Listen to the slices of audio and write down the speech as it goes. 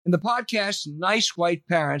In the podcast Nice White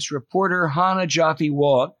Parents, reporter Hannah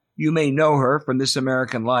Jaffe-Walt, you may know her from This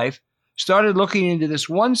American Life, started looking into this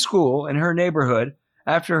one school in her neighborhood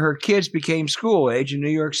after her kids became school age in New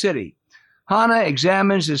York City. Hannah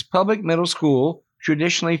examines this public middle school,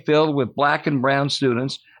 traditionally filled with black and brown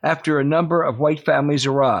students, after a number of white families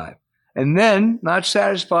arrive. And then, not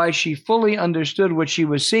satisfied she fully understood what she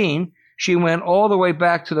was seeing, she went all the way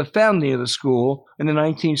back to the founding of the school in the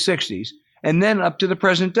 1960s, and then up to the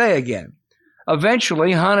present day again.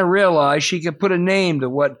 Eventually, Hannah realized she could put a name to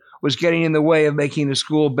what was getting in the way of making the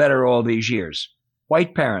school better all these years.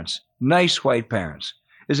 White Parents, Nice White Parents,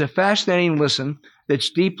 is a fascinating listen that's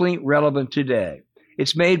deeply relevant today.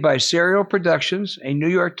 It's made by Serial Productions, a New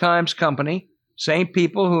York Times company, same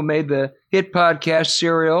people who made the hit podcast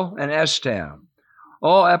Serial and S-Town.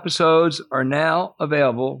 All episodes are now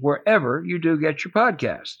available wherever you do get your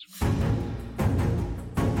podcasts.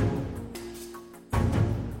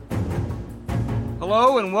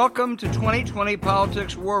 Hello and welcome to 2020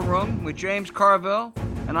 Politics War Room with James Carville,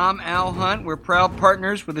 and I'm Al Hunt. We're proud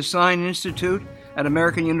partners with the Sign Institute at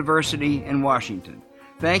American University in Washington.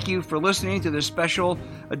 Thank you for listening to this special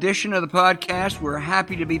edition of the podcast. We're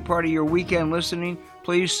happy to be part of your weekend listening.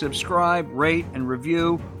 Please subscribe, rate, and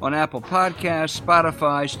review on Apple Podcasts,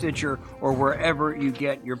 Spotify, Stitcher, or wherever you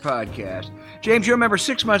get your podcast. James, you remember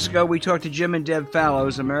 6 months ago we talked to Jim and Deb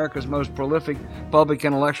Fallows, America's most prolific public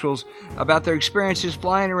intellectuals, about their experiences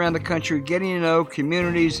flying around the country, getting to know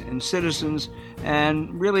communities and citizens,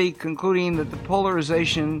 and really concluding that the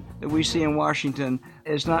polarization that we see in Washington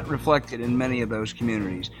is not reflected in many of those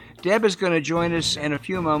communities. Deb is going to join us in a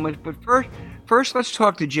few moments, but first let's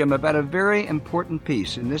talk to Jim about a very important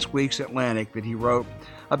piece in this week's Atlantic that he wrote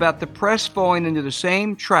about the press falling into the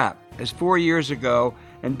same trap as 4 years ago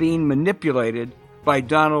and being manipulated by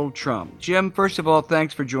Donald Trump. Jim, first of all,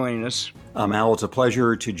 thanks for joining us. Al, it's a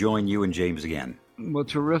pleasure to join you and James again. Well,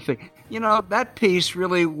 terrific. You know, that piece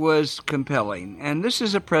really was compelling, and this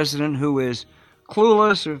is a president who is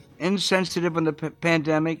clueless or insensitive in the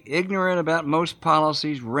pandemic, ignorant about most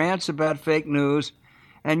policies, rants about fake news,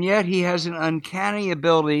 and yet he has an uncanny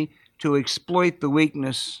ability to exploit the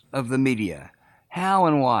weakness of the media. How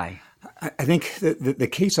and why? I think the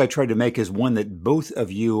case I tried to make is one that both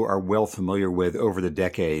of you are well familiar with over the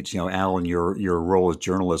decades. You know, Al, in your role as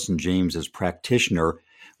journalist and James as practitioner,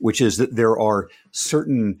 which is that there are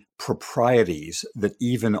certain proprieties that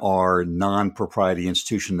even our non-propriety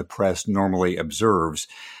institution, the press, normally observes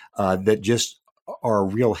that just are a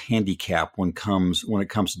real handicap when it comes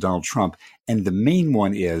to Donald Trump. And the main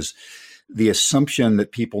one is the assumption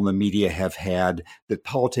that people in the media have had that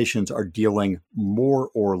politicians are dealing more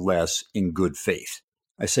or less in good faith.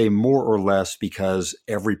 I say more or less because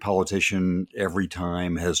every politician every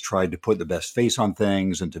time has tried to put the best face on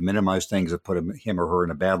things and to minimize things that put him or her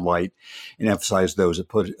in a bad light and emphasize those that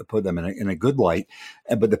put them in a good light.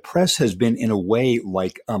 But the press has been in a way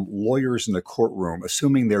like lawyers in the courtroom,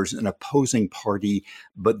 assuming there's an opposing party,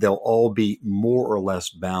 but they'll all be more or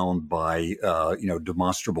less bound by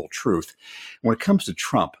demonstrable truth. When it comes to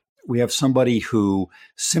Trump, we have somebody who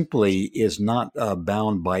simply is not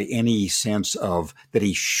bound by any sense of that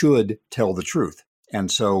he should tell the truth.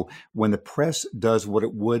 And so when the press does what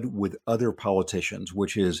it would with other politicians,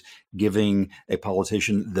 which is giving a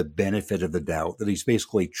politician the benefit of the doubt, that he's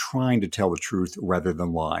basically trying to tell the truth rather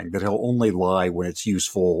than lying, that he'll only lie when it's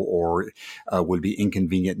useful or would be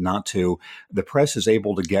inconvenient not to, the press is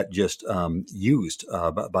able to get just used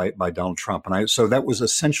by Donald Trump. And so that was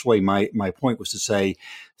essentially my point, was to say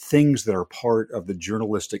things that are part of the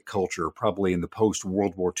journalistic culture, probably in the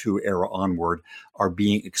post-World War II era onward, are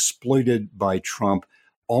being exploited by Trump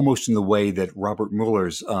almost in the way that Robert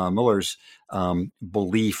Mueller's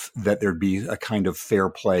belief that there'd be a kind of fair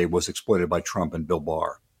play was exploited by Trump and Bill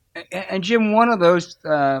Barr. And Jim, one of those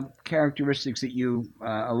characteristics that you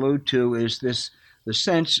allude to is the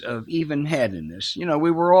sense of even-handedness. You know, we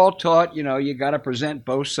were all taught, you got to present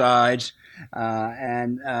both sides.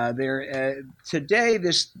 Today,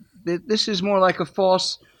 this is more like a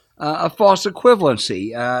false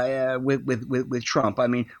equivalency with Trump. I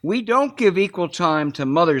mean, we don't give equal time to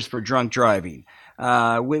mothers for drunk driving,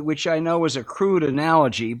 which I know is a crude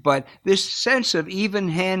analogy, but this sense of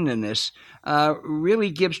even-handedness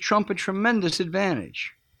really gives Trump a tremendous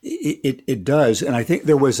advantage. It does, and I think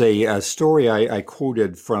there was a story I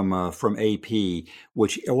quoted from AP,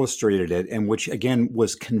 which illustrated it, and which again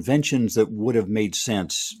was conventions that would have made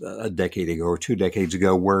sense a decade ago or 2 decades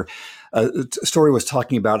ago, where a story was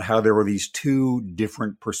talking about how there were these two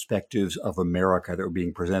different perspectives of America that were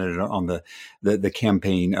being presented on the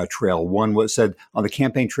campaign trail. One was said on the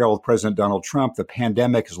campaign trail with President Donald Trump, the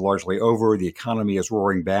pandemic is largely over, the economy is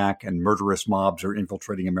roaring back, and murderous mobs are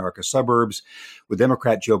infiltrating America's suburbs. With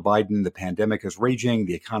Democrat Joe Biden, the pandemic is raging,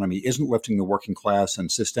 the economy isn't lifting the working class,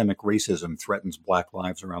 and systemic racism threatens Black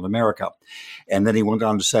lives around America. And then he went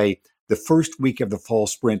on to say, the first week of the fall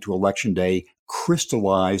sprint to Election Day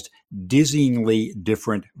crystallized dizzyingly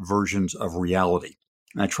different versions of reality.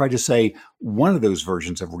 And I tried to say one of those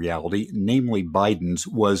versions of reality, namely Biden's,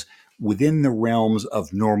 was within the realms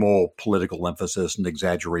of normal political emphasis and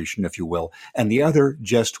exaggeration, if you will, and the other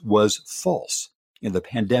just was false. The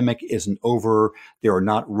pandemic isn't over. There are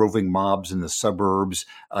not roving mobs in the suburbs.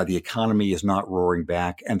 The economy is not roaring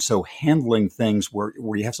back. And so handling things where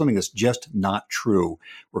you have something that's just not true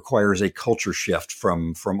requires a culture shift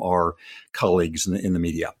from our colleagues in the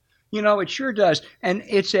media. It sure does. And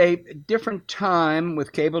it's a different time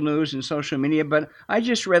with cable news and social media, but I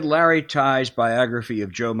just read Larry Tye's biography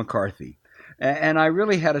of Joe McCarthy. And I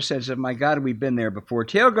really had a sense of, my God, we've been there before.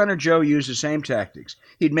 Tail Gunner Joe used the same tactics.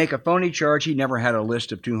 He'd make a phony charge. He never had a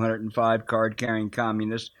list of 205 card-carrying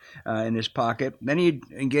communists in his pocket. Then he'd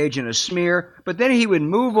engage in a smear, but then he would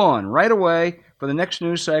move on right away for the next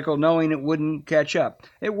news cycle, knowing it wouldn't catch up.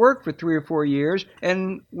 It worked for 3 or 4 years,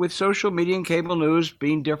 and with social media and cable news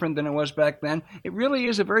being different than it was back then, it really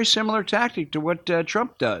is a very similar tactic to what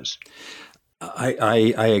Trump does.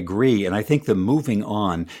 I agree, and I think the moving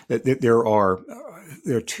on, that there are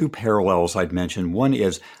two parallels I'd mention. One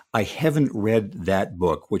is I haven't read that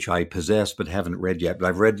book, which I possess but haven't read yet. But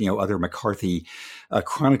I've read other McCarthy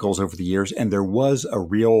chronicles over the years, and there was a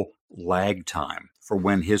real lag time for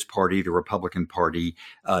when his party, the Republican Party,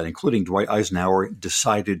 including Dwight Eisenhower,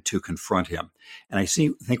 decided to confront him. And I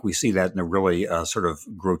think we see that in a really sort of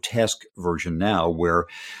grotesque version now, where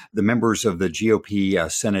the members of the GOP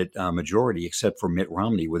Senate majority, except for Mitt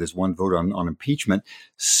Romney with his one vote on impeachment,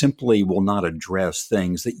 simply will not address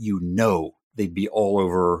things that they'd be all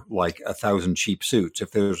over like 1,000 cheap suits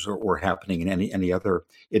if those were happening in any other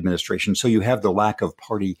administration. So you have the lack of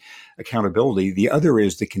party accountability. The other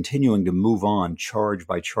is the continuing to move on charge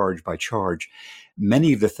by charge by charge.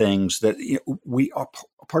 Many of the things that we are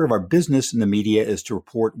part of our business in the media is to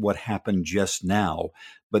report what happened just now.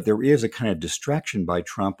 But there is a kind of distraction by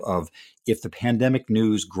Trump of, if the pandemic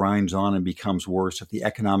news grinds on and becomes worse, if the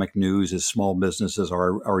economic news as small businesses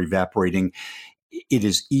are evaporating, it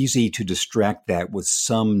is easy to distract that with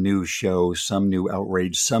some new show, some new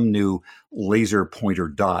outrage, some new laser pointer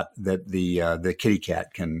dot that the kitty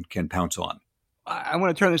cat can pounce on. I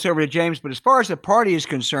want to turn this over to James, but as far as the party is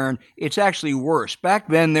concerned, it's actually worse. Back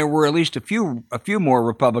then, there were at least a few more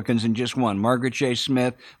Republicans than just one. Margaret Chase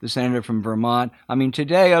Smith, the senator from Vermont. I mean,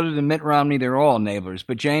 today, other than Mitt Romney, they're all enablers.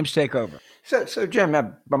 But James, take over. So Jim,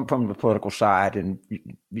 I'm from the political side, and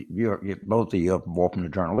you're both of you are more from the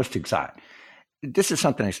journalistic side. This is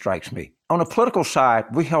something that strikes me. On the political side,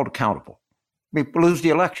 we're held accountable. We lose the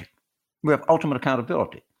election. We have ultimate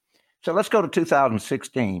accountability. So let's go to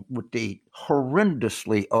 2016 with the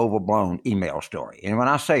horrendously overblown email story. And when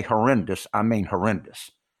I say horrendous, I mean horrendous.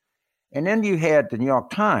 And then you had the New York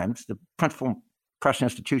Times, the principal press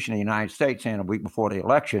institution in the United States, saying a week before the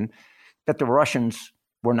election that the Russians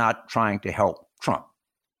were not trying to help Trump.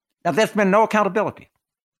 Now, there's been no accountability.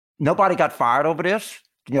 Nobody got fired over this.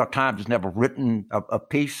 The New York Times has never written a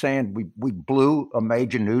piece saying we blew a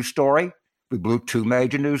major news story. We blew 2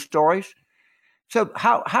 major news stories. So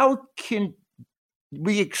how can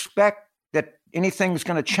we expect that anything's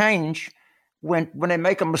going to change when they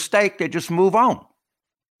make a mistake, they just move on?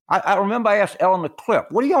 I remember I asked Ellen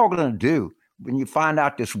McCliff, what are y'all going to do when you find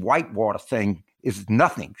out this Whitewater thing is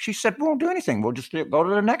nothing? She said, we won't do anything. We'll just go to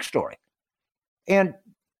the next story. And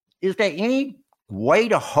is there any way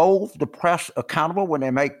to hold the press accountable when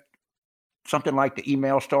they make something like the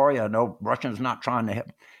email story? I know Russians not trying to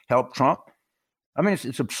help Trump. I mean,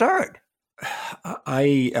 it's absurd.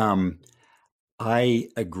 I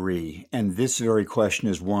agree. And this very question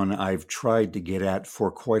is one I've tried to get at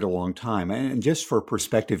for quite a long time. And just for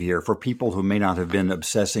perspective here, for people who may not have been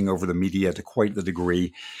obsessing over the media to quite the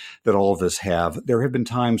degree that all of us have, there have been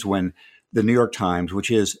times when the New York Times, which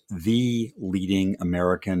is the leading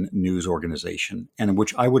American news organization, and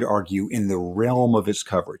which I would argue in the realm of its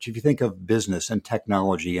coverage, if you think of business and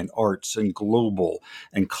technology and arts and global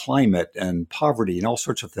and climate and poverty and all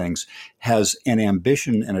sorts of things, has an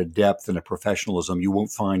ambition and a depth and a professionalism you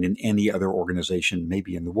won't find in any other organization,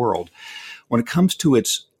 maybe in the world. When it comes to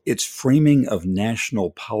its framing of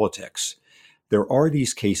national politics, there are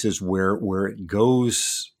these cases where it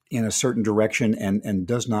goes in a certain direction and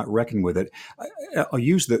does not reckon with it. I'll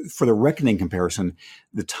use for the reckoning comparison,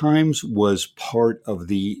 the Times was part of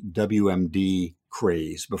the WMD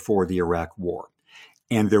craze before the Iraq War.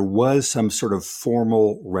 And there was some sort of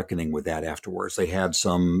formal reckoning with that afterwards. They had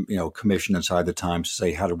some, commission inside the Times to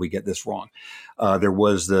say, how did we get this wrong? There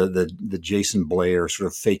was the Jason Blair sort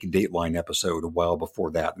of fake Dateline episode a while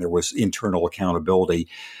before that. And there was internal accountability.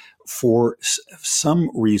 For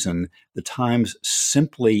some reason, the Times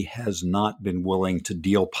simply has not been willing to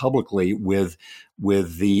deal publicly with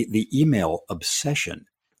the email obsession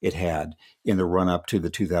it had in the run-up to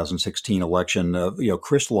the 2016 election,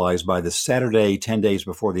 crystallized by the Saturday, 10 days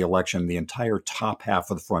before the election. The entire top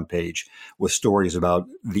half of the front page was stories about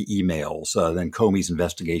the emails, then Comey's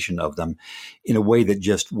investigation of them, in a way that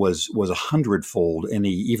just was 100-fold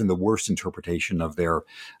even the worst interpretation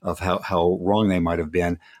of how wrong they might have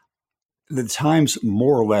been. The Times,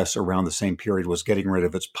 more or less around the same period, was getting rid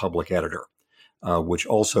of its public editor, which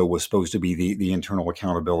also was supposed to be the internal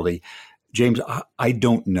accountability. James, I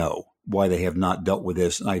don't know why they have not dealt with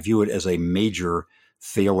this, and I view it as a major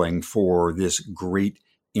failing for this great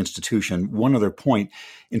institution. One other point,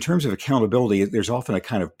 in terms of accountability, there's often a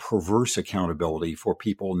kind of perverse accountability for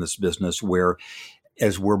people in this business where,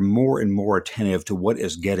 as we're more and more attentive to what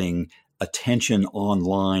is getting attention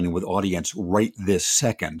online and with audience right this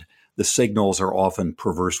second, the signals are often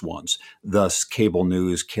perverse ones. Thus, cable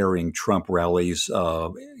news carrying Trump rallies,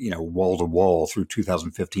 wall to wall through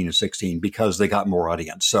 2015 and 16 because they got more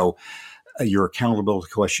audience. So, your accountability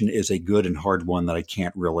question is a good and hard one that I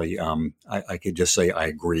can't really. I could just say I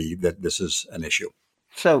agree that this is an issue.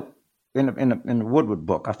 So, in the Woodward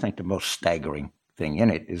book, I think the most staggering thing in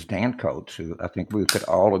it is Dan Coats, who I think we could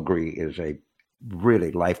all agree is a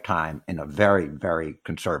really lifetime and a very, very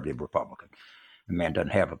conservative Republican. The man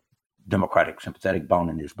doesn't have a Democratic sympathetic bone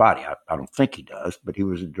in his body. I don't think he does, but he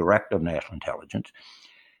was a director of national intelligence.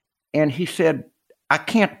 And he said, I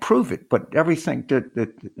can't prove it, but everything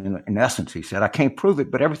in essence, he said, I can't prove it,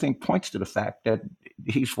 but everything points to the fact that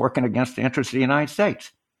he's working against the interests of the United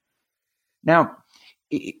States. Now,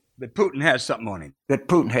 that Putin has something on him. That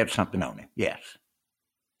Putin had something on him, yes.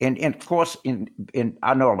 And of course,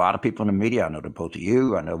 I know a lot of people in the media. I know both of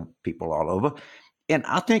you. I know people all over. And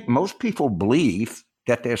I think most people believe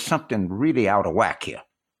that there's something really out of whack here.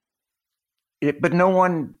 But no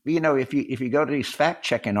one, if you go to these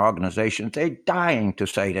fact-checking organizations, they're dying to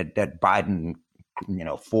say that Biden,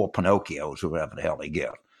 4 Pinocchios or whatever the hell they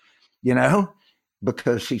give,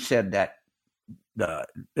 because he said that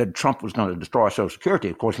Trump was going to destroy Social Security.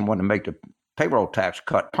 Of course, he wanted to make the payroll tax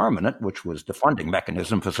cut permanent, which was the funding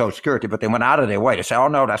mechanism for Social Security, but they went out of their way to say, oh,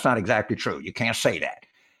 no, that's not exactly true. You can't say that.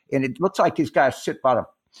 And it looks like these guys sit by the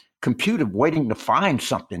computer waiting to find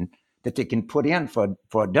something that they can put in for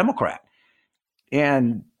a Democrat.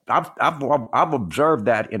 And I've observed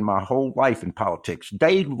that in my whole life in politics.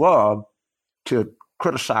 They love to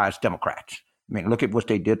criticize Democrats. I mean, look at what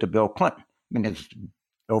they did to Bill Clinton. I mean, it's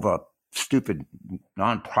over a stupid,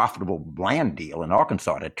 non-profitable land deal in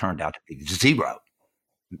Arkansas that turned out to be zero,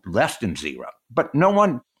 less than zero. But no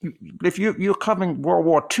one, if you're covering World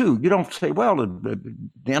War II, you don't say, well, the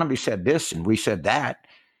enemy said this and we said that.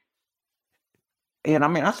 And I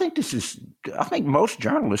mean, I think most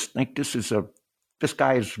journalists think this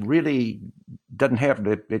guy is really doesn't have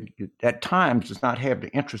at times does not have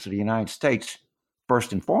the interest of the United States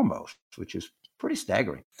first and foremost, which is pretty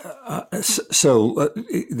staggering. So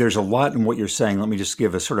there's a lot in what you're saying. Let me just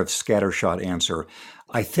give a sort of scattershot answer.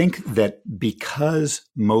 I think that because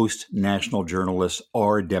most national journalists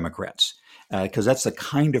are Democrats, because that's the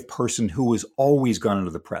kind of person who has always gone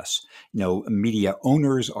into the press. Media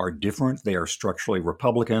owners are different. They are structurally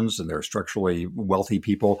Republicans and they're structurally wealthy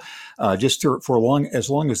people. As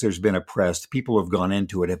long as there's been a press, the people who have gone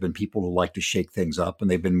into it have been people who like to shake things up,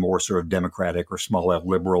 and they've been more sort of Democratic or small L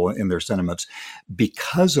liberal in their sentiments.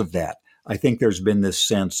 Because of that, I think there's been this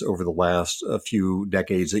sense over the last few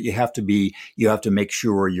decades that you have to make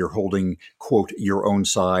sure you're holding, quote, your own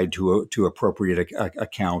side to appropriate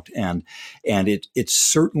account. And it's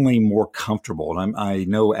certainly more comfortable. And I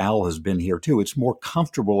know Al has been here too. It's more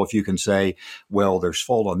comfortable if you can say, well, there's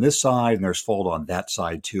fault on this side and there's fault on that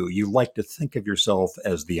side too. You like to think of yourself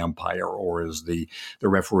as the umpire or as the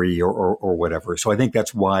referee or whatever. So I think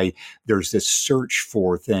that's why there's this search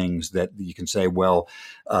for things that you can say, well,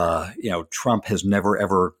 Trump has never,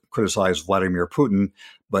 ever criticized Vladimir Putin,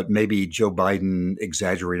 but maybe Joe Biden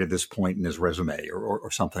exaggerated this point in his resume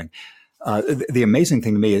or something. The amazing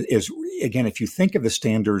thing to me is, again, if you think of the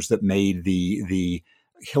standards that made the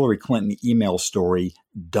Hillary Clinton email story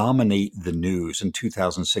dominate the news in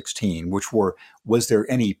 2016, was there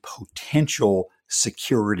any potential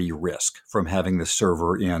security risk from having the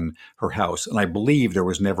server in her house? And I believe there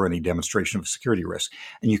was never any demonstration of security risk.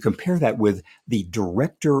 And you compare that with the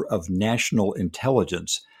director of national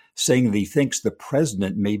intelligence saying that he thinks the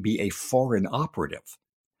president may be a foreign operative.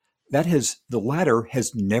 The latter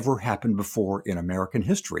has never happened before in American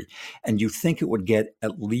history. And you think it would get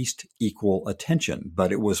at least equal attention,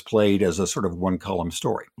 but it was played as a sort of one-column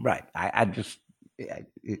story. Right.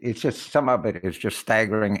 It's just, some of it is just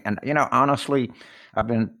staggering. And, honestly, I've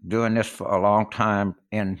been doing this for a long time,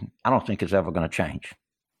 and I don't think it's ever going to change.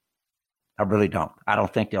 I really don't. I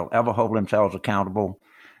don't think they'll ever hold themselves accountable.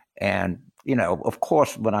 And, of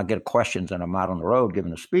course, when I get questions and I'm out on the road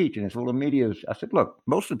giving a speech, and it's, well, the media I said, look,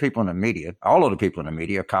 most of the people in the media, all of the people in the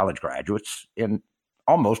media are college graduates, and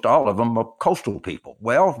almost all of them are coastal people.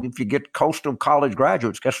 Well, if you get coastal college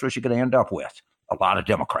graduates, guess what you're going to end up with? A lot of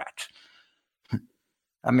Democrats.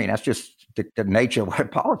 I mean, that's just the nature of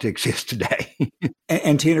what politics is today.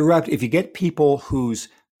 and to interrupt, if you get people whose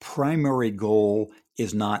primary goal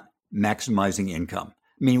is not maximizing income,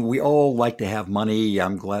 I mean, we all like to have money.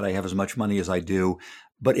 I'm glad I have as much money as I do.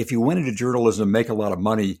 But if you went into journalism and make a lot of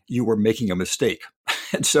money, you were making a mistake.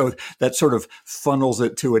 And so that sort of funnels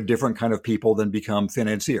it to a different kind of people than become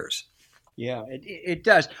financiers. Yeah, it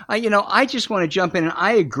does. I just want to jump in, and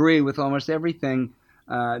I agree with almost everything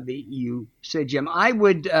that you said, Jim. I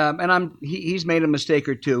would, he's made a mistake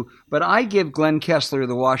or two, but I give Glenn Kessler of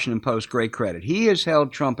the Washington Post great credit. He has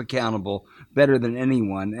held Trump accountable better than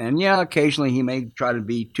anyone. And yeah, occasionally he may try to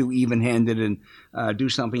be too even-handed and do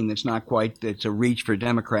something that's a reach for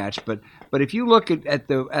Democrats. But if you look at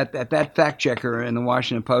that fact checker in the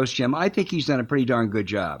Washington Post, Jim, I think he's done a pretty darn good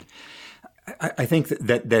job. I think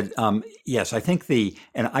that yes, I think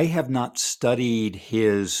and I have not studied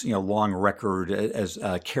his long record as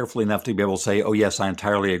carefully enough to be able to say, oh yes, I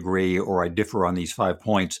entirely agree or I differ on these 5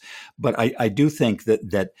 points. But I do think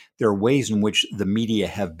that there are ways in which the media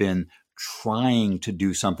have been trying to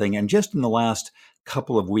do something, and just in the last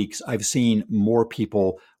couple of weeks, I've seen more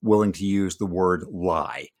people willing to use the word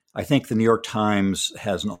lie. I think the New York Times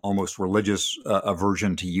has an almost religious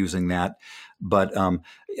aversion to using that. But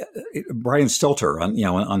Brian Stelter on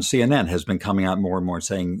CNN has been coming out more and more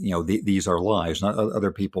saying, these are lies, not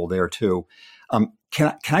other people there too.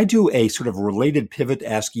 Can I do a sort of related pivot,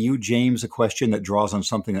 ask you, James, a question that draws on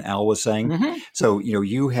something that Al was saying? Mm-hmm. So,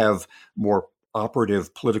 you have more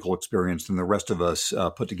operative political experience than the rest of us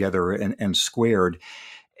put together and squared.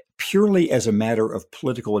 Purely as a matter of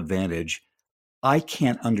political advantage, I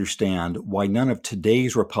can't understand why none of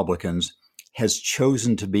today's Republicans has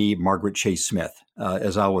chosen to be Margaret Chase Smith,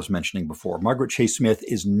 as I was mentioning before. Margaret Chase Smith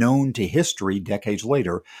is known to history decades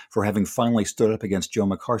later for having finally stood up against Joe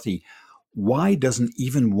McCarthy. Why doesn't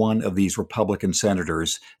even one of these Republican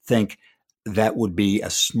senators think that would be a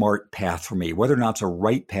smart path for me? Whether or not it's a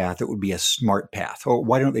right path, it would be a smart path. Or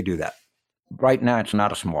why don't they do that? Right now, it's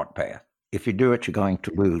not a smart path. If you do it, you're going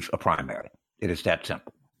to lose a primary. It is that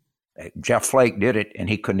simple. Jeff Flake did it, and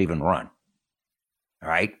he couldn't even run. All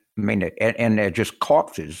right? I mean, and they're just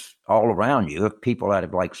corpses all around you of people that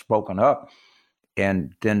have spoken up.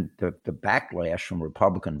 And then the backlash from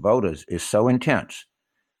Republican voters is so intense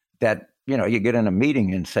that, you get in a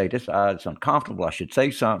meeting and say, this it's uncomfortable. I should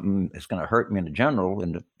say something. It's going to hurt me in the general.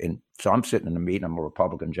 And so I'm sitting in the meeting. I'm a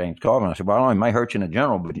Republican, James Carvin. I said, well, it might hurt you in the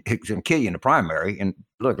general, but it's going to kill you in the primary. And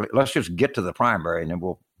look, let's just get to the primary, and then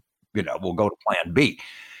we'll go to plan B.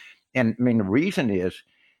 And I mean, the reason is,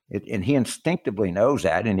 and he instinctively knows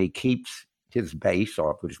that, and he keeps his base,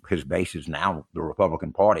 or his base is now the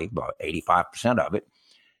Republican Party, about 85% of it,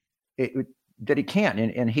 that he can't.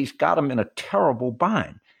 And he's got him in a terrible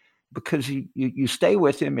bind because you stay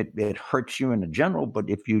with him, it hurts you in the general, but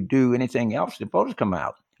if you do anything else, the voters come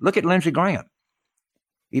out. Look at Lindsey Graham.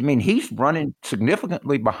 I mean, he's running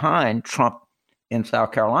significantly behind Trump in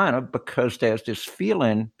South Carolina because there's this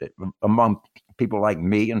feeling that among people like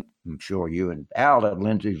me, and I'm sure you and Al, that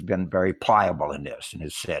Lindsey's been very pliable in this and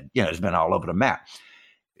has said, has been all over the map.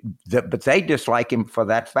 But they dislike him for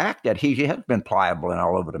that fact that he has been pliable and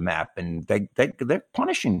all over the map, and they're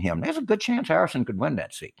punishing him. There's a good chance Harrison could win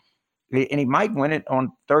that seat. And he might win it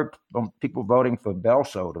on people voting for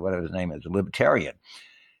Belso, or whatever his name is, a libertarian.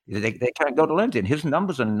 They kind of go to Lindsey, and his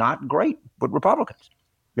numbers are not great with Republicans.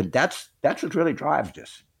 But that's what really drives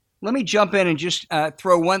this. Let me jump in and just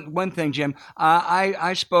throw one thing, Jim.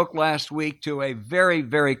 I spoke last week to a very,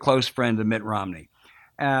 very close friend of Mitt Romney,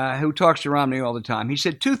 who talks to Romney all the time. He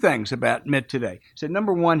said two things about Mitt today. He said,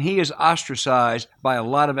 number one, he is ostracized by a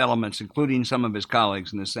lot of elements, including some of his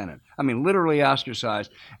colleagues in the Senate. I mean, literally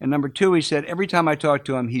ostracized. And number two, he said, every time I talk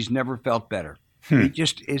to him, he's never felt better. He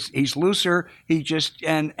just he's looser. He just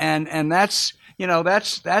and that's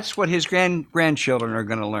that's what his grandchildren are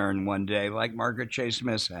going to learn one day, like Margaret Chase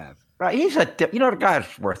Smiths have. Right. He's the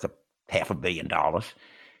guy's worth $500 million.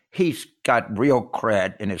 He's got real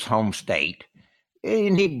cred in his home state.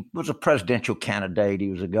 And he was a presidential candidate. He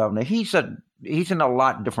was a governor. He's in a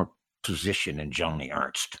lot different position than Joni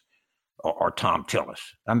Ernst or Tom Tillis.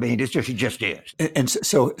 I mean, he just is. And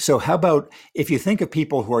so how about if you think of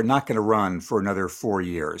people who are not going to run for another 4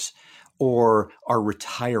 years, or are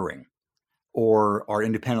retiring, or are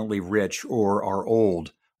independently rich, or are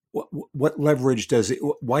old? What leverage does it?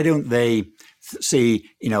 Why don't they see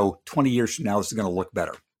 20 years from now this is going to look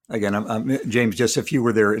better? Again, I'm James, just if you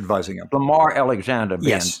were there advising him. Lamar Alexander being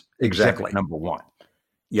yes, exactly. number one.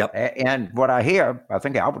 Yep. And what I hear, I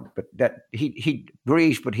think Albert, but that he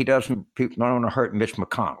agrees, but he doesn't want to hurt Mitch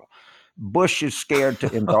McConnell. Bush is scared to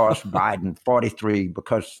endorse Biden 43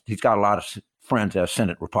 because he's got a lot of friends as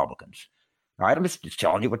Senate Republicans. All right, I'm just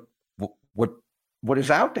telling you what is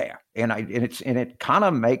out there, and it kind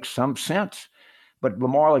of makes some sense. But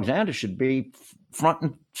Lamar Alexander should be front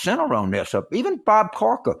and center on this. Even Bob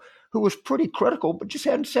Corker, who was pretty critical, but just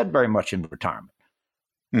hadn't said very much in retirement.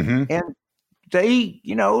 Mm-hmm. And they,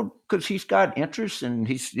 because he's got interests, and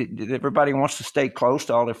everybody wants to stay close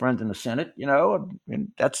to all their friends in the Senate,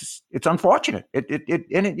 and it's unfortunate.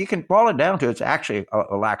 And you can boil it down to it's actually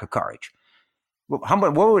a lack of courage.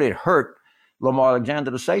 What would it hurt Lamar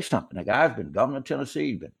Alexander to say something? The guy's been governor of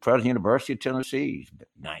Tennessee, he's been president of the University of Tennessee, he's been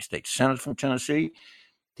United States Senator from Tennessee.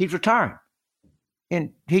 He's retiring,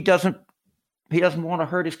 and he doesn't want to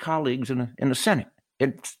hurt his colleagues in the Senate.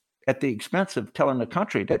 It's at the expense of telling the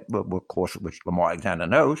country that, well, of course, which Lamar Alexander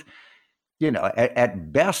knows,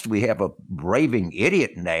 at best we have a raving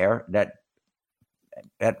idiot in there that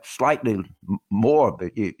at slightly more,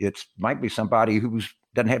 but it might be somebody who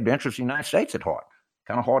doesn't have the interest of the United States at heart.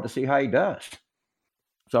 Kind of hard to see how he does.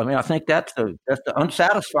 So, I mean, I think that's the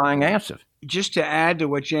unsatisfying answer. Just to add to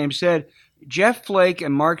what James said, Jeff Flake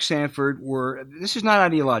and Mark Sanford this is not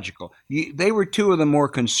ideological. They were two of the more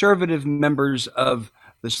conservative members of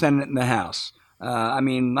the Senate and the House.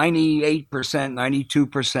 98%,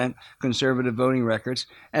 92% conservative voting records.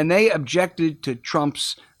 And they objected to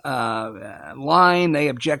Trump's line. They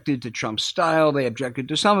objected to Trump's style. They objected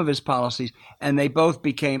to some of his policies. And they both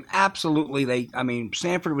became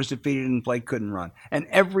Sanford was defeated and Flake couldn't run. And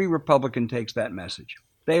every Republican takes that message.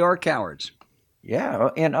 They are cowards. Yeah.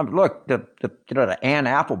 And look, the Ann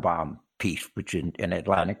Applebaum piece, which in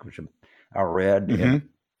Atlantic, which I read, mm-hmm. and,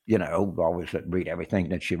 always read everything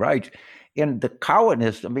that she writes. And the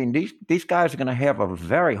cowardness, I mean, these guys are going to have a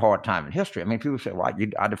very hard time in history. I mean, people say, well,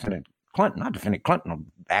 I defended Clinton. I defended Clinton on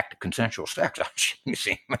back to consensual sex. You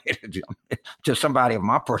see, to somebody of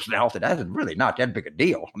my personality, that's really not that big a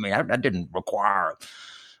deal. I mean, that didn't require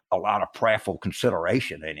a lot of prayerful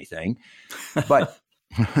consideration or anything, but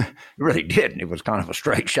it really didn't. It was kind of a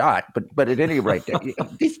straight shot. But at any rate,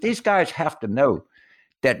 these guys have to know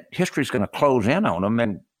that history is going to close in on them,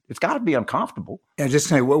 and it's got to be uncomfortable. And just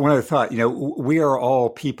say one other thought. We are all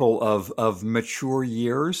people of mature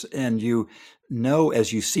years, and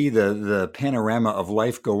as you see the panorama of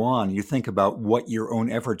life go on, you think about what your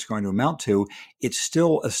own effort's going to amount to. It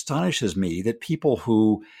still astonishes me that people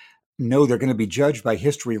who know they're going to be judged by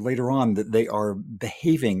history later on, that they are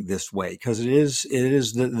behaving this way, because it is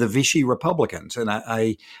the Vichy Republicans. And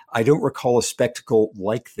I don't recall a spectacle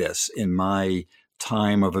like this in my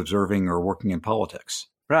time of observing or working in politics.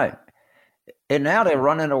 Right. And now they're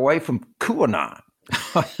running away from QAnon.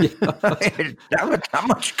 How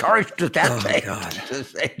much courage does that take? God.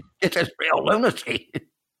 It's just real lunacy.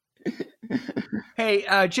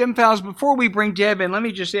 Hey, Jim Fowles, before we bring Deb in, let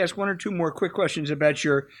me just ask one or two more quick questions about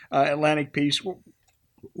your Atlantic piece.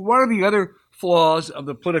 What are the other flaws of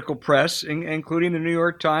the political press, including the New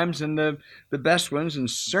York Times and the best ones, and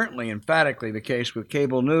certainly emphatically the case with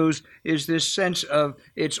cable news, is this sense of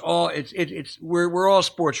we're all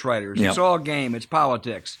sports writers. Yeah. It's all game. It's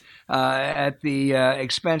politics at the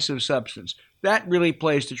expense of substance. That really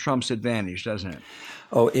plays to Trump's advantage, doesn't it?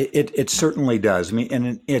 Oh, it certainly does. I mean,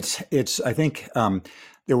 and it's I think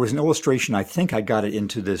there was an illustration. I think I got it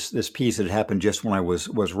into this piece that happened just when I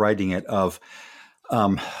was writing it of.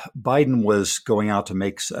 Biden was going out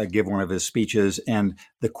to give one of his speeches, and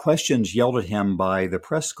the questions yelled at him by the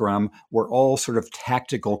press scrum were all sort of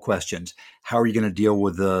tactical questions. How are you going to deal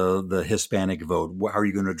with the Hispanic vote? How are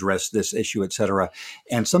you going to address this issue, et cetera?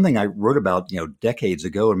 And something I wrote about, decades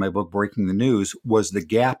ago in my book, Breaking the News, was the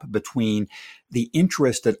gap between the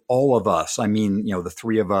interest that all of us, I mean, the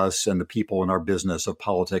three of us and the people in our business of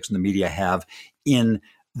politics and the media have in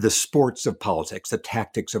the sports of politics, the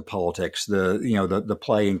tactics of politics, the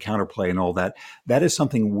play and counterplay and all that. That is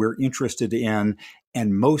something we're interested in,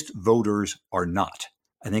 and most voters are not.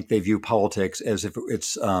 I think they view politics as if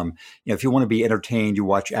it's, if you want to be entertained, you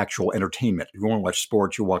watch actual entertainment. If you want to watch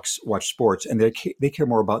sports, you watch sports, and they care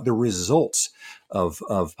more about the results of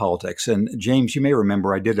politics. And James, you may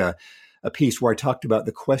remember I did a piece where I talked about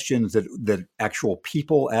the questions that actual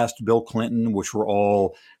people asked Bill Clinton, which were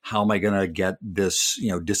all, how am I going to get this,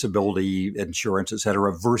 disability insurance, et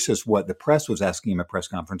cetera, versus what the press was asking him at press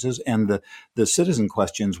conferences. And the citizen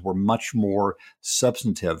questions were much more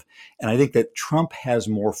substantive. And I think that Trump has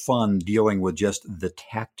more fun dealing with just the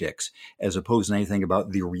tactics as opposed to anything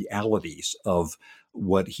about the realities of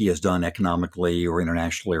what he has done economically or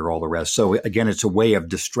internationally or all the rest. So again, it's a way of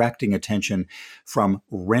distracting attention from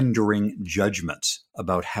rendering judgments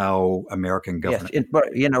about how American government. Yes,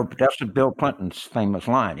 but that's what Bill Clinton's famous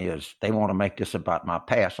line is: they want to make this about my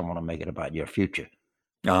past. I want to make it about your future.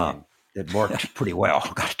 It worked pretty well,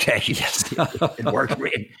 I've got to tell you. Yes, it worked.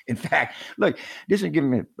 In fact, look, this is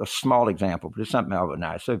giving me a small example, but it's something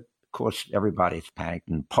overnight. So, of course, everybody's panicked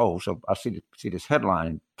and polls. So I see this headline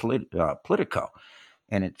in Politico.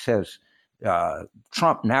 And it says,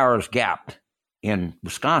 Trump narrows gap in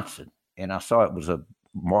Wisconsin. And I saw it was a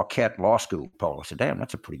Marquette Law School poll. I said, damn,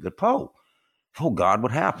 that's a pretty good poll. Oh, God,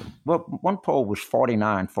 what happened? Well, one poll was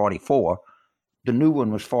 49-44. The new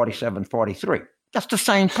one was 47-43. That's the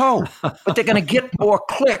same poll. But they're going to get more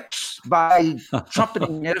clicks by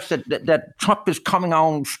trumpeting this, that Trump is coming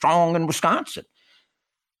on strong in Wisconsin.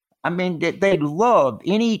 I mean, they love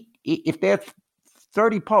if they're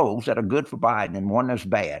 30 polls that are good for Biden and one that's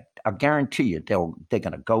bad, I guarantee you they're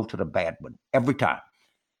going to go to the bad one every time.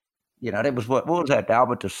 There was what was that,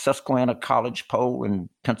 Albert, the Susquehanna College poll in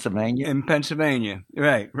Pennsylvania? In Pennsylvania,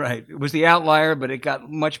 right. It was the outlier, but it got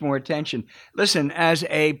much more attention. Listen, as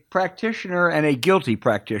a practitioner and a guilty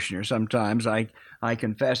practitioner, sometimes I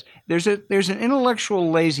confess, there's an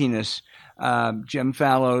intellectual laziness, Jim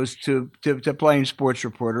Fallows, to playing sports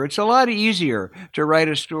reporter. It's a lot easier to write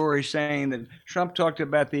a story saying that Trump talked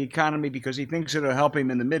about the economy because he thinks it'll help him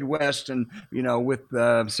in the Midwest and, with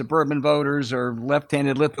suburban voters or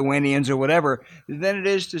left-handed Lithuanians or whatever, than it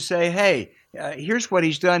is to say, hey, here's what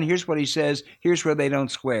he's done, here's what he says, here's where they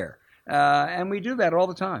don't square. And we do that all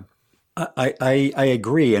the time. I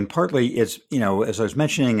agree. And partly it's, as I was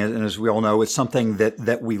mentioning, and as we all know, it's something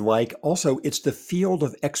that we like. Also, it's the field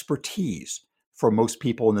of expertise for most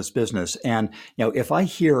people in this business. And, if I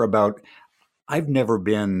hear about, I've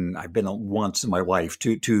been once in my life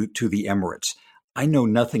to the Emirates. I know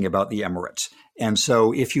nothing about the Emirates. And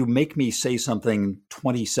so if you make me say something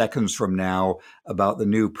 20 seconds from now about the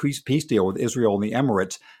new peace deal with Israel and the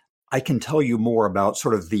Emirates, I can tell you more about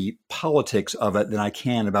sort of the politics of it than I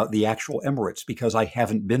can about the actual Emirates because I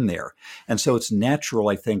haven't been there. And so it's natural,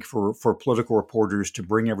 I think, for political reporters to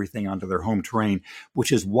bring everything onto their home terrain,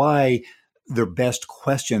 which is why the best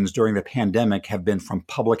questions during the pandemic have been from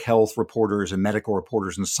public health reporters and medical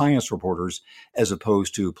reporters and science reporters as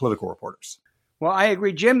opposed to political reporters. Well, I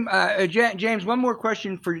agree. Jim, James, one more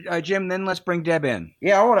question for Jim, then let's bring Deb in.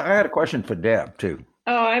 Yeah, I had a question for Deb, too.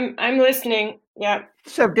 Oh, I'm listening. Yeah.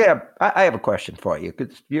 So, Deb, I have a question for you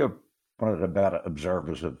because you're one of the better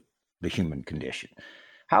observers of the human condition.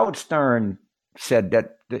 Howard Stern said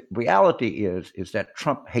that the reality is that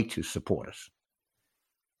Trump hates his supporters.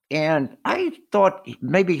 And I thought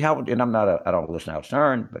maybe Howard, and I don't listen to Howard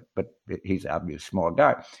Stern, but he's obviously a smart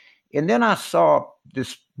guy. And then I saw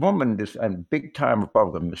this woman, this big time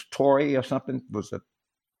Republican, Miss Tory or something, was a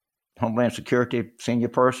Homeland Security senior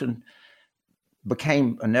person,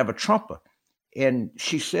 became a never Trumper. And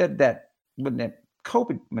she said that when it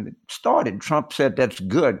started, Trump said that's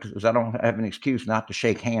good because I don't have an excuse not to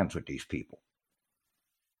shake hands with these people.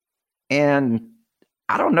 And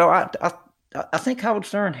I don't know. I think Howard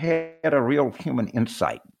Stern had a real human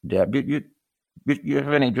insight. Deb, you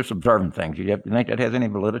have any just observing things? You think that has any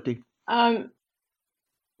validity?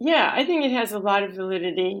 Yeah, I think it has a lot of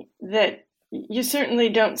validity that you certainly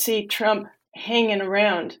don't see Trump hanging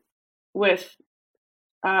around with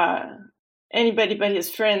anybody but his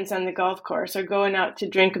friends on the golf course or going out to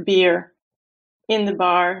drink a beer in the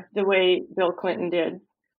bar the way Bill Clinton did.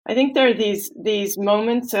 I think there are these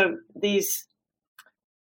moments of these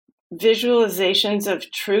visualizations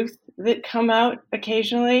of truth that come out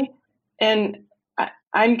occasionally. And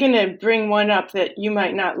I'm going to bring one up that you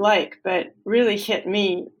might not like, but really hit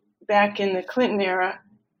me back in the Clinton era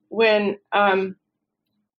when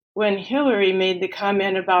Hillary made the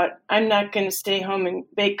comment about, I'm not going to stay home and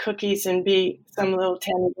bake cookies and be some little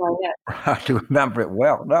Tammy Wynette. I do remember it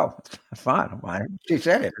well. No, it's fine. She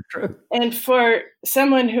said it. It's true. And for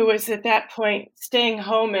someone who was at that point staying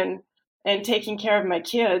home and taking care of my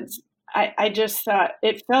kids, I just thought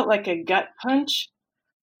it felt like a gut punch.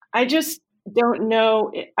 I just don't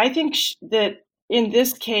know. I think that in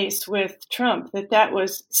this case with Trump, that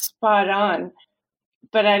was spot on.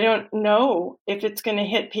 But I don't know if it's going to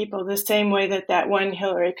hit people the same way that one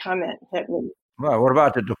Hillary comment hit me. Well, what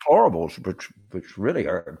about the deplorables, which really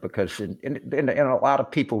hurt? Because in a lot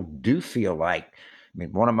of people do feel like, I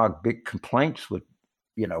mean, one of my big complaints with,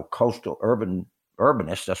 coastal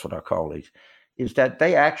urbanists, that's what I call these, is that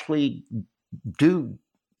they actually do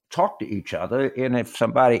talk to each other. And if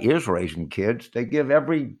somebody is raising kids, they give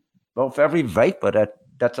every vapor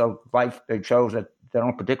that's a life they chose that they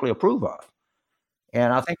don't particularly approve of.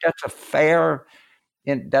 And I think that's a fair,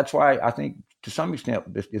 and that's why I think to some extent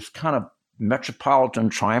this kind of metropolitan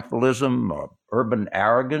triumphalism or urban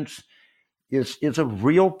arrogance is a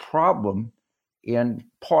real problem in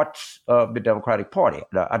parts of the Democratic Party.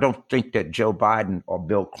 I don't think that Joe Biden or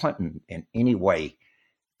Bill Clinton in any way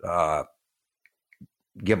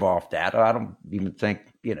give off that. I don't even think,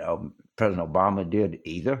 President Obama did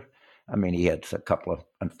either. I mean, he had a couple of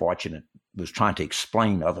unfortunate, was trying to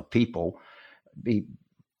explain to other people. He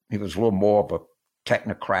was a little more of a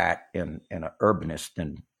technocrat and an urbanist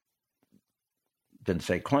than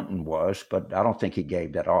say Clinton was, but I don't think he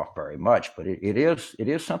gave that off very much. But it is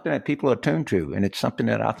something that people are tuned to, and it's something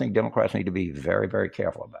that I think Democrats need to be very, very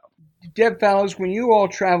careful about. Deb Fallows, when you all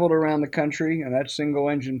traveled around the country on that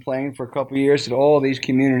single-engine plane for a couple of years to all of these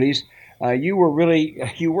communities, you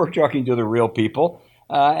were talking to the real people.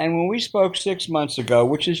 And when we spoke 6 months ago,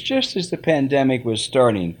 which is just as the pandemic was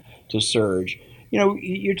starting to surge,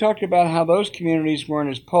 you talked about how those communities weren't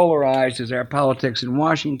as polarized as our politics in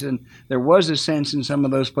Washington. There was a sense in some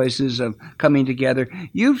of those places of coming together.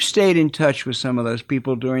 You've stayed in touch with some of those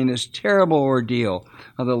people during this terrible ordeal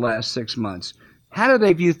of the last 6 months. How do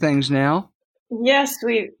they view things now? Yes,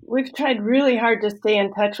 we've tried really hard to stay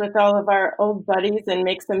in touch with all of our old buddies and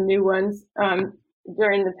make some new ones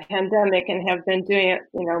during the pandemic, and have been doing it,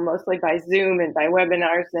 mostly by Zoom and by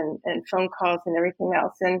webinars and phone calls and everything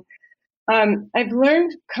else. And I've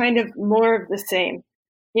learned kind of more of the same.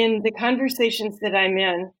 In the conversations that I'm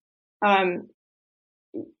in,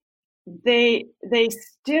 they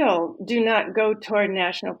still do not go toward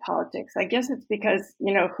national politics. I guess it's because,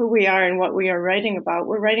 who we are and what we are writing about.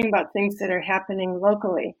 We're writing about things that are happening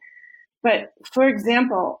locally. But for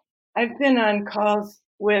example, I've been on calls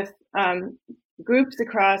with groups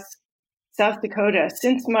across South Dakota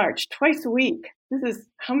since March, twice a week. This is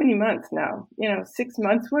how many months now? 6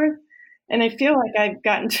 months worth? And I feel like I've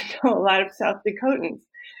gotten to know a lot of South Dakotans.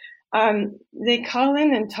 They call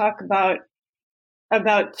in and talk about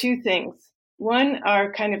two things. One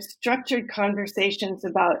are kind of structured conversations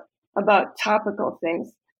about topical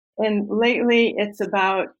things. And lately it's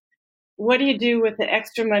about, what do you do with the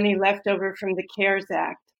extra money left over from the CARES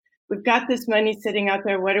Act? We've got this money sitting out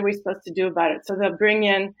there. What are we supposed to do about it? So they'll bring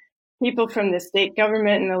in people from the state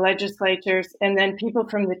government and the legislatures, and then people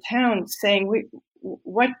from the town saying,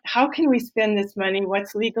 how can we spend this money?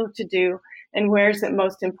 What's legal to do? And where is it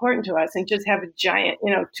most important to us? And just have a giant,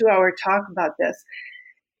 2-hour talk about this.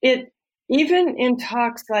 Even in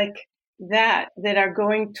talks like that are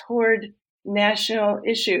going toward national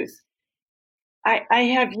issues, I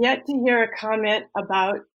have yet to hear a comment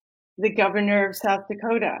about the governor of South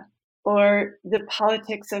Dakota or the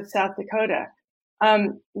politics of South Dakota.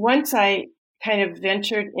 Once I kind of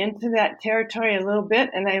ventured into that territory a little bit,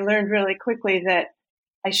 and I learned really quickly that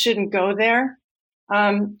I shouldn't go there.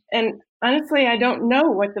 And honestly, I don't know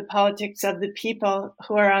what the politics of the people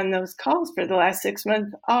who are on those calls for the last 6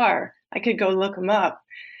 months are. I could go look them up.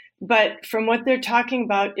 But from what they're talking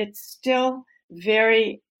about, it's still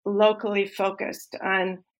very locally focused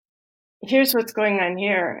on here's what's going on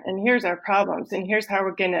here, and here's our problems, and here's how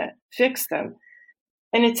we're going to fix them.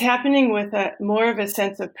 And it's happening with more of a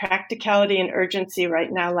sense of practicality and urgency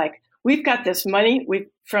right now. Like, we've got this money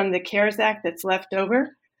from the CARES Act that's left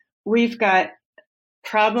over. We've got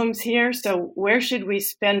problems here, so where should we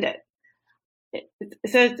spend it?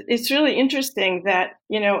 So it's really interesting that,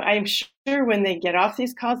 I'm sure when they get off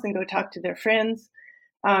these calls and go talk to their friends,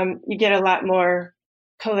 you get a lot more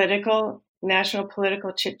national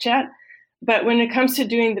political chit-chat. But when it comes to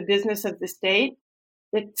doing the business of the state,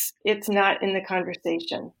 it's not in the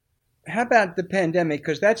conversation. How about the pandemic?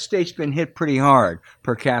 Because that state's been hit pretty hard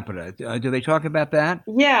per capita. Do they talk about that?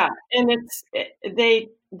 Yeah, and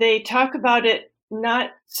they talk about it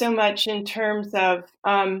not so much in terms of,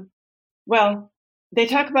 they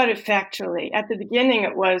talk about it factually. At the beginning,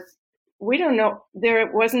 it was, we don't know,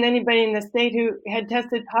 there wasn't anybody in the state who had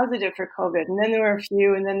tested positive for COVID. And then there were a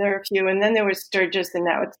few, and then there were a few, and then there was Sturgis, and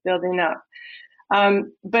now it's building up.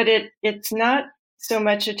 But it's not so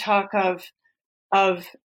much a talk of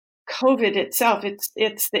COVID itself.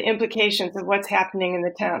 It's the implications of what's happening in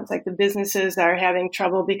the towns. Like, the businesses are having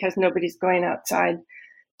trouble because nobody's going outside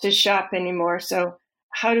to shop anymore. So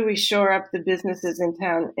how do we shore up the businesses in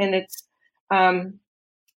town? And it's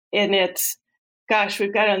gosh,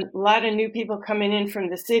 we've got a lot of new people coming in from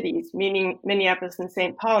the cities, meaning Minneapolis and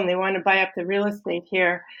St. Paul, and they want to buy up the real estate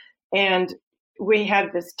here. And we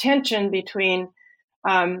have this tension between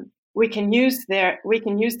we can use the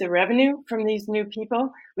revenue from these new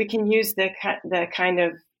people. We can use the kind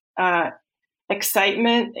of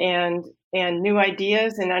excitement and new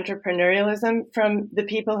ideas and entrepreneurialism from the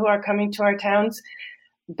people who are coming to our towns.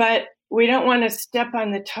 But we don't want to step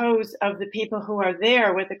on the toes of the people who are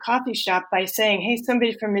there with a coffee shop by saying, hey,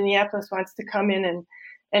 somebody from Minneapolis wants to come in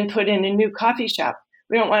and put in a new coffee shop.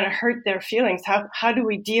 We don't want to hurt their feelings. How do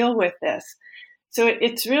we deal with this? So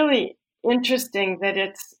it's really interesting that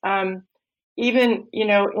it's even,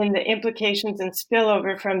 in the implications and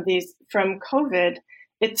spillover from COVID,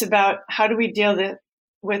 it's about how do we deal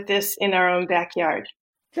with this in our own backyard.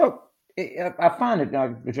 So I find it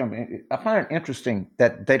interesting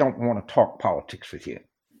that they don't want to talk politics with you.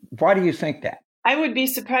 Why do you think that? I would be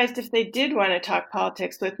surprised if they did want to talk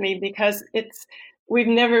politics with me, because we've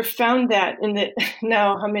never found that in the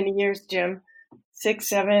now, how many years, Jim? 6,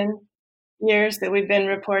 7 years that we've been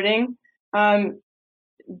reporting. The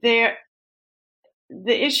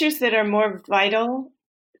issues that are more vital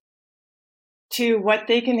to what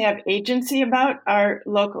they can have agency about are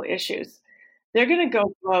local issues. They're going to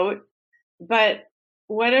go vote, but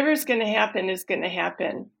whatever's going to happen is going to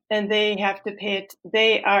happen. And they have to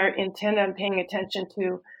they are intent on paying attention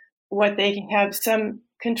to what they can have some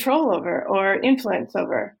control over or influence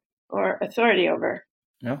over or authority over.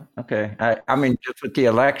 No, okay. I mean, just with the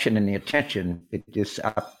election and the attention,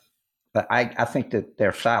 I think that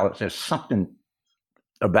their silence, there's something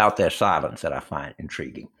about their silence that I find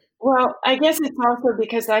intriguing. Well, I guess it's also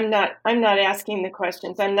because I'm not asking the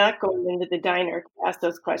questions. I'm not going into the diner to ask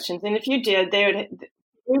those questions. And if you did,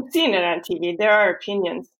 we've seen it on TV. There are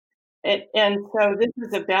opinions. And so this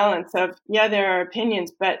is a balance of, yeah, there are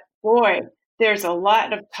opinions, but boy, there's a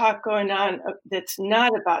lot of talk going on that's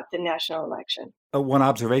not about the national election. One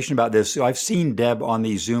observation about this. So I've seen Deb on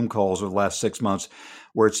these Zoom calls over the last 6 months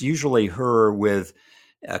where it's usually her with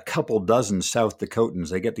a couple dozen South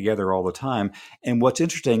Dakotans. They get together all the time. And what's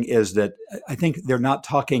interesting is that I think they're not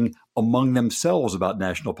talking among themselves about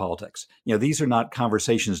national politics. These are not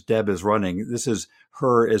conversations Deb is running. This is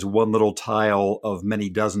her as one little tile of many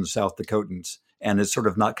dozen South Dakotans. And it's sort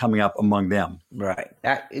of not coming up among them. Right.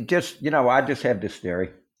 I just have this theory.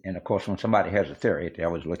 And of course, when somebody has a theory, they're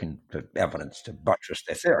always looking for evidence to buttress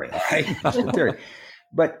their theory. Right? That's the theory.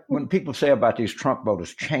 But when people say about these Trump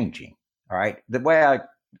voters changing, all right, the way I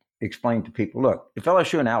explain to people, look, if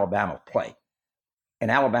LSU and Alabama play and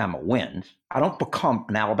Alabama wins, I don't become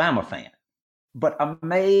an Alabama fan. But I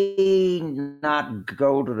may not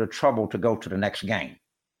go to the trouble to go to the next game.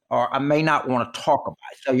 Or I may not want to talk about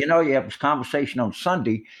it. So, you have this conversation on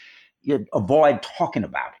Sunday, you avoid talking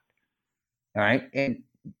about it. All right.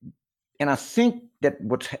 And I think that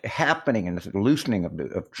what's happening in this loosening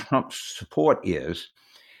of Trump's support is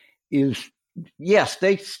yes,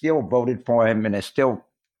 they still voted for him, and there's still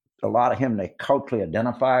a lot of him they culturally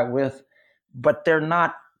identify with, but they're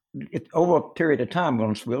not. Over a period of time,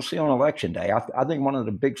 we'll see on Election Day. I think one of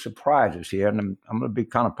the big surprises here, and I'm going to be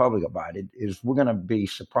kind of public about it, is we're going to be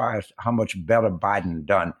surprised how much better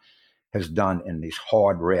Biden has done in these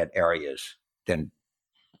hard red areas than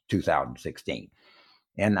 2016.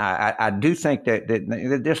 And I do think that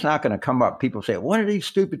they're just not going to come up. People say, "What are these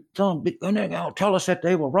stupid sons? And they're going to tell us that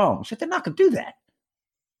they were wrong." I said, they're not going to do that.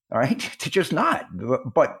 All right, they're just not.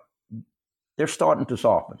 But they're starting to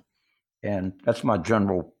soften. And that's my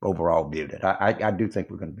general overall view. That I do think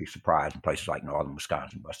we're going to be surprised in places like northern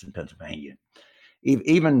Wisconsin, western Pennsylvania.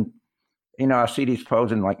 Even, I see these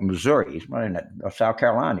polls in like Missouri, he's running at, or South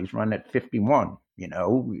Carolina, he's running at 51.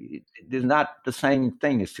 There's not the same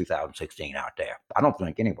thing as 2016 out there. I don't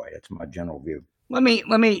think anyway. That's my general view. Let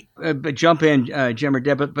me jump in, Jim or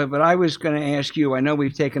Deb, but I was going to ask you, I know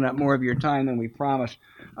we've taken up more of your time than we promised.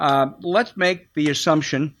 Let's make the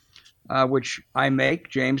assumption, which I make,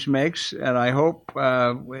 James makes, and I hope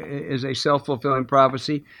is a self-fulfilling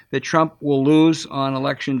prophecy, that Trump will lose on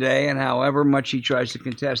Election Day, and however much he tries to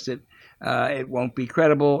contest it, it won't be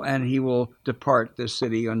credible, and he will depart this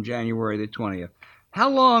city on January the 20th. How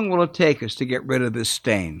long will it take us to get rid of this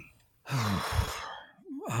stain?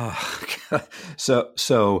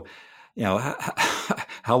 So,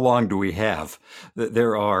 how long do we have?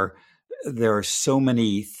 There are so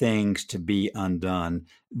many things to be undone.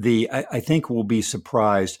 I think we'll be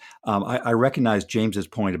surprised. I recognize James's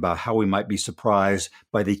point about how we might be surprised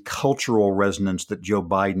by the cultural resonance that Joe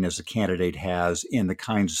Biden as a candidate has in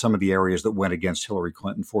some of the areas that went against Hillary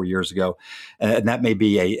Clinton 4 years ago. And that may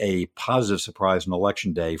be a positive surprise on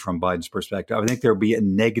Election Day from Biden's perspective. I think there'll be a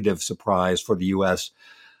negative surprise for the U.S.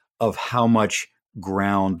 of how much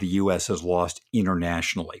ground the U.S. has lost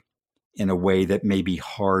internationally in a way that may be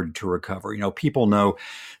hard to recover. People know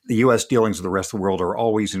the U.S. dealings with the rest of the world are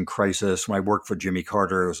always in crisis. When I worked for Jimmy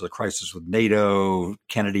Carter, it was a crisis with NATO.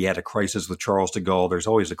 Kennedy had a crisis with Charles de Gaulle. There's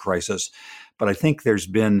always a crisis. But I think there's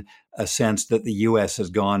been a sense that the U.S. has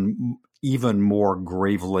gone even more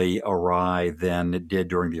gravely awry than it did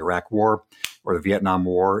during the Iraq War or the Vietnam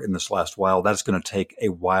War in this last while. That's going to take a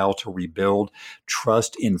while to rebuild.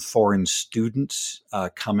 Trust in foreign students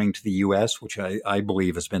coming to the U.S., which I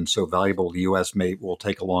believe has been so valuable to the U.S., will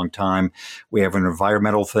take a long time. We have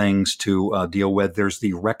environmental things to deal with. There's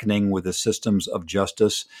the reckoning with the systems of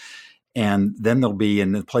justice. And then there'll be,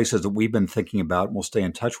 in the places that we've been thinking about and we'll stay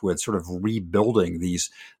in touch with, sort of rebuilding the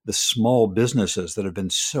small businesses that have been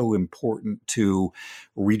so important to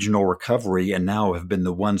regional recovery and now have been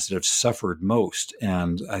the ones that have suffered most.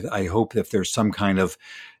 And I hope if there's some kind of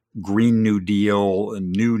Green New Deal, a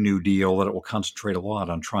New Deal, that it will concentrate a lot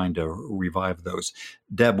on trying to revive those.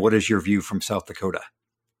 Deb, what is your view from South Dakota?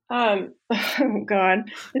 God,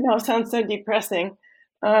 it all sounds so depressing.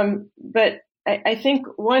 But I think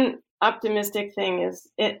one optimistic thing is,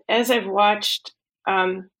 as I've watched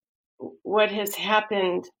what has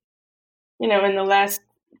happened, in the last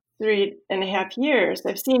 3.5 years,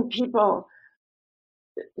 I've seen people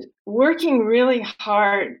working really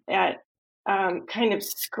hard at kind of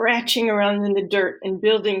scratching around in the dirt and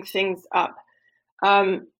building things up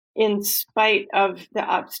in spite of the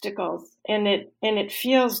obstacles. And it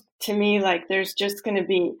feels to me like there's just going to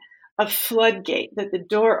be a floodgate, that the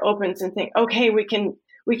door opens and think, okay, we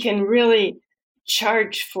can really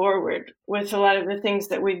charge forward with a lot of the things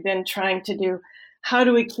that we've been trying to do. How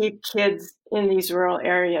do we keep kids in these rural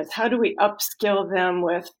areas? How do we upskill them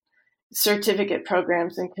with certificate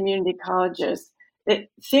programs and community colleges?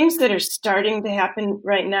 Things that are starting to happen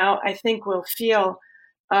right now, I think will feel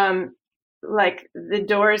like the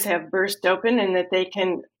doors have burst open and that they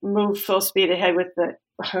can move full speed ahead with the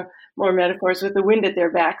more metaphors, with the wind at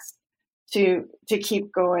their backs to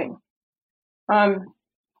keep going.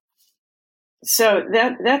 So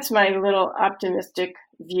that's my little optimistic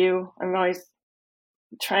view. I'm always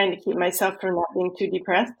trying to keep myself from not being too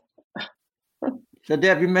depressed. So,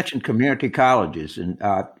 Deb, you mentioned community colleges, and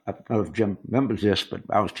I don't know if Jim remembers this, but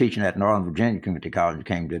I was teaching at Northern Virginia Community College. You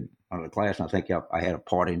came to one of the class, and I think I had a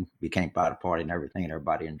party, and we came by the party and everything, and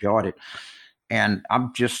everybody enjoyed it. And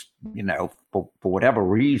I'm just, for whatever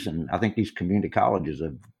reason, I think these community colleges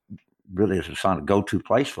are really is a sort of go-to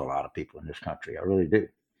place for a lot of people in this country. I really do.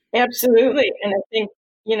 Absolutely. And I think,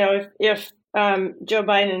 if Joe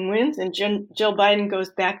Biden wins and Jill Biden goes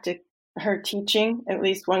back to her teaching at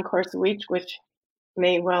least one course a week, which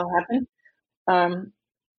may well happen,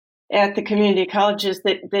 at the community colleges,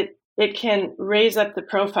 that it can raise up the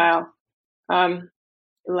profile,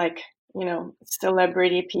 like,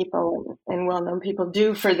 celebrity people and well-known people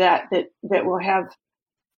do for that will have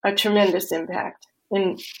a tremendous impact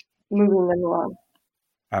in moving them along.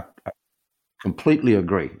 I completely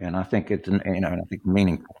agree, and I think it's I think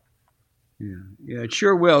meaningful. Yeah, it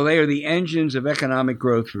sure will. They are the engines of economic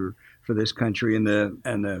growth for this country in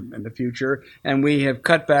the future, and we have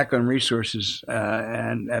cut back on resources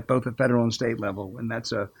and at both the federal and state level, and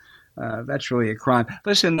that's really a crime.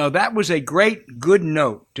 Listen, though, that was a good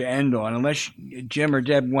note to end on, unless Jim or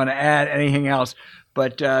Deb want to add anything else.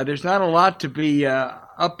 But there's not a lot to be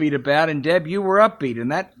upbeat about. And Deb, you were upbeat,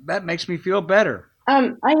 and that makes me feel better.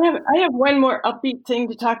 I have one more upbeat thing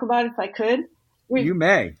to talk about, if I could. You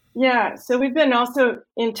may. Yeah, so we've been also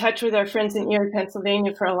in touch with our friends in Erie,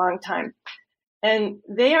 Pennsylvania for a long time. And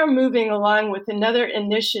they are moving along with another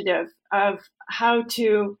initiative of how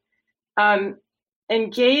to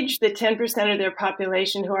engage the 10% of their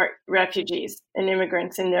population who are refugees and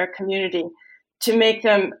immigrants in their community to make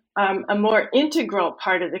them a more integral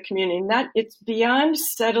part of the community. It's beyond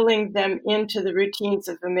settling them into the routines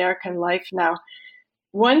of American life now.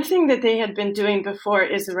 One thing that they had been doing before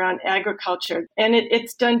is around agriculture, and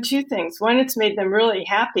it's done two things. One, it's made them really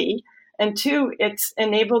happy, and two, it's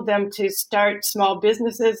enabled them to start small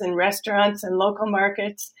businesses and restaurants and local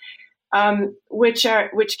markets, which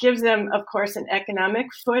gives them, of course, an economic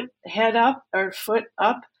foot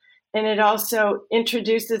up, and it also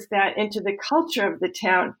introduces that into the culture of the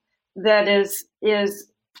town that is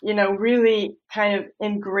really kind of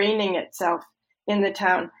ingraining itself in the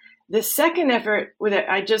town. The second effort that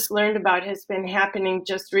I just learned about has been happening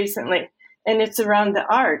just recently, and it's around the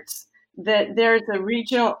arts. That there's a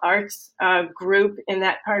regional arts group in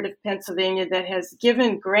that part of Pennsylvania that has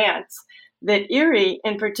given grants that Erie,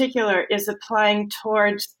 in particular, is applying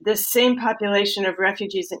towards the same population of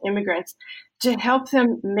refugees and immigrants to help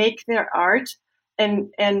them make their art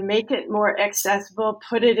and make it more accessible,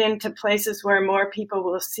 put it into places where more people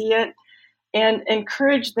will see it, and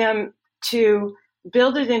encourage them to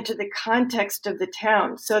build it into the context of the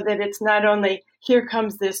town so that it's not only here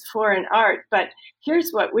comes this foreign art, but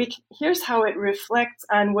here's how it reflects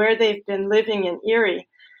on where they've been living in Erie.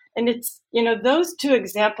 And it's, those two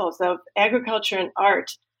examples of agriculture and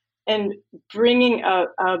art and bringing a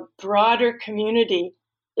broader community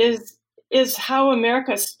is how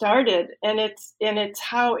America started. And it's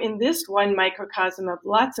how in this one microcosm of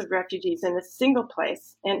lots of refugees in a single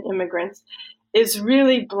place and immigrants is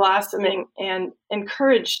really blossoming and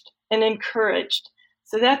encouraged.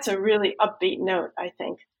 So that's a really upbeat note, I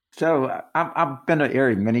think. So I've been to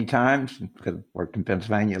Erie many times because I've worked in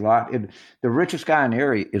Pennsylvania a lot. The richest guy in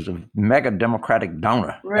Erie is a mega Democratic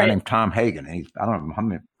donor, right, named Tom Hagen. And I don't know how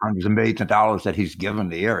many hundreds of millions of dollars that he's given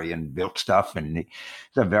to Erie and built stuff. And he's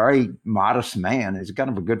a very modest man. He's kind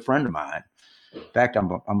of a good friend of mine. In fact, I'm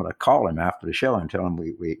going to call him after the show and tell him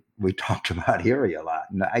we talked about Erie a lot.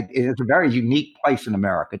 And it's a very unique place in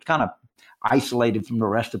America. It's kind of isolated from the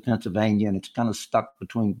rest of Pennsylvania, and it's kind of stuck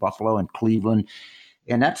between Buffalo and Cleveland.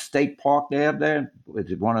 And that state park there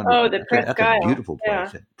is one of the Presque that's Isle. a beautiful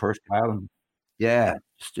place. Yeah. Presque Isle. Yeah,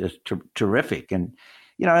 it's just terrific. And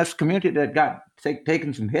it's a community that got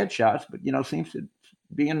taken some headshots, but seems to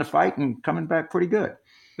be in the fight and coming back pretty good.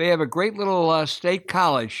 They have a great little state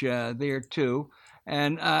college there, too.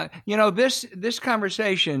 And, this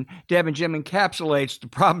conversation, Deb and Jim, encapsulates the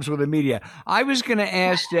problems with the media. I was going to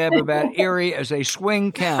ask Deb about Erie as a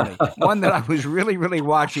swing county, one that I was really, really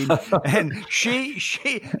watching. And she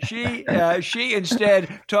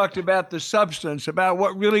instead talked about the substance, about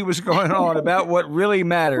what really was going on, about what really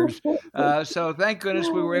matters. So thank goodness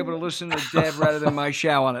we were able to listen to Deb rather than my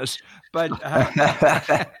shallowness. But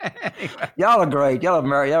anyway. Y'all are great. Y'all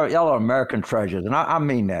are American treasures, and I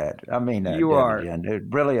mean that. You are, and it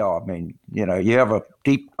really are. I mean, you have a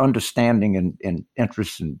deep understanding and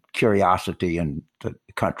interest and curiosity in the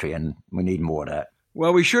country, and we need more of that.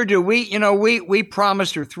 Well, we sure do. We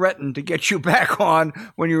promised or threatened to get you back on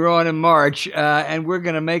when you're on in March, and we're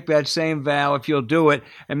going to make that same vow if you'll do it.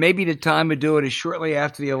 And maybe the time to do it is shortly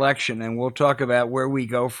after the election, and we'll talk about where we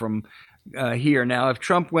go from here. Now, if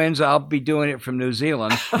Trump wins, I'll be doing it from New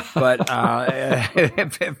Zealand, but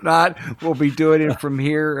if not, we'll be doing it from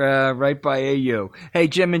here right by AU. Hey,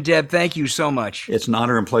 Jim and Deb, thank you so much. It's an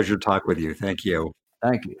honor and pleasure to talk with you. Thank you.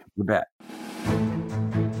 Thank you. You bet.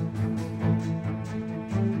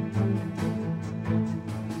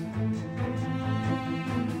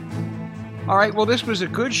 All right. Well, this was a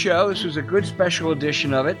good show. This was a good special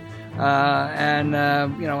edition of it. And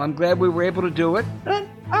I'm glad we were able to do it.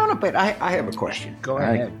 I have a question. Go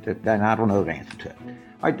ahead. And I don't know the answer to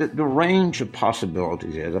it. The range of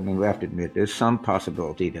possibilities is, we have to admit, there's some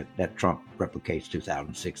possibility that Trump replicates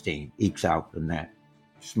 2016, ekes out in that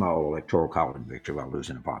small electoral college victory while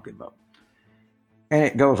losing a popular vote. And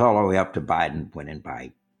it goes all the way up to Biden winning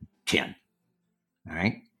by 10. All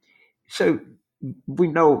right? So we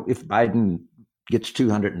know if Biden gets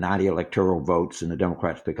 290 electoral votes and the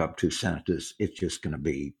Democrats pick up 2 senators, it's just going to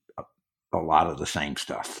be a lot of the same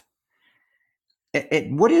stuff.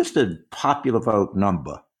 What is the popular vote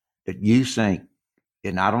number that you think,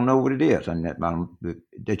 and I don't know what it is, and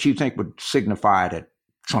that you think would signify that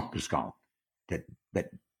Trump is gone, that the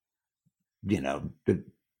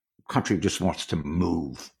country just wants to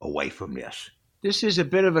move away from this. This is a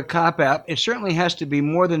bit of a cop-out. It certainly has to be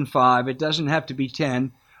more than 5. It doesn't have to be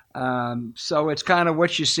 10. So it's kind of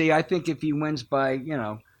what you see. I think if he wins by,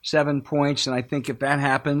 7 points, and I think if that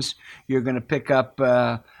happens, you're going to pick up,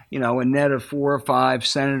 a net of 4 or 5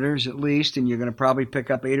 senators at least, and you're going to probably pick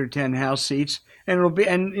up 8 or 10 House seats, and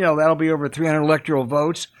that'll be over 300 electoral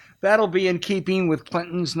votes. That'll be in keeping with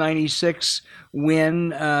Clinton's 96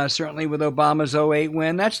 win, certainly with Obama's 08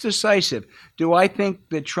 win. That's decisive. Do I think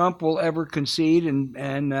that Trump will ever concede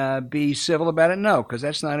and be civil about it? No, because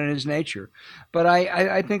that's not in his nature. But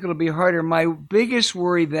I think it'll be harder. My biggest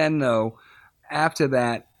worry then, though, after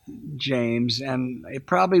that, James, and it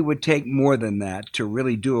probably would take more than that to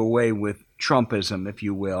really do away with Trumpism, if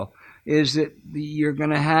you will, is that you're going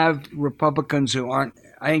to have Republicans who aren't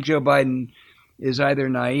 – I think Joe Biden – is either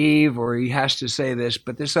naive or he has to say this,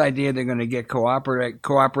 but this idea they're going to get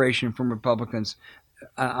cooperation from Republicans,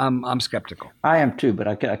 I'm skeptical. I am too, but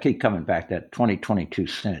I keep coming back. That 2022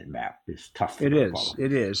 Senate map is tough. It is,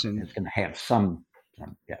 and it's going to have some.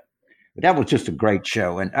 Yeah. But that was just a great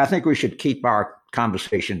show, and I think we should keep our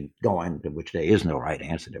conversation going, to which there is no right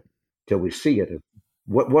answer to, till we see it.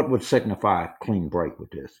 What would signify a clean break with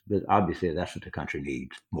this? But obviously, that's what the country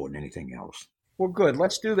needs more than anything else. Well, good.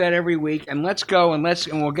 Let's do that every week, and let's go and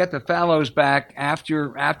we'll get the Fallows back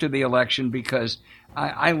after the election, because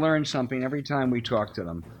I learn something every time we talk to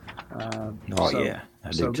them.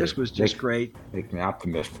 So this was just great. Makes me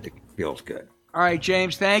optimistic. Feels good. All right,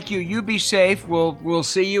 James. Thank you. You be safe. We'll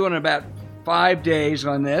see you in about 5 days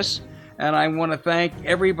on this. And I want to thank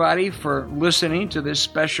everybody for listening to this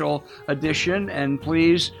special edition. And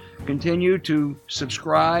please continue to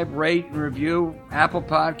subscribe, rate, and review Apple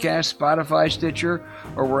Podcasts, Spotify, Stitcher,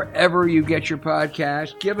 or wherever you get your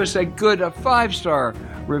podcast. Give us a 5-star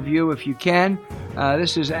review if you can.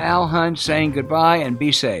 This is Al Hunt saying goodbye, and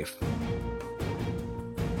be safe.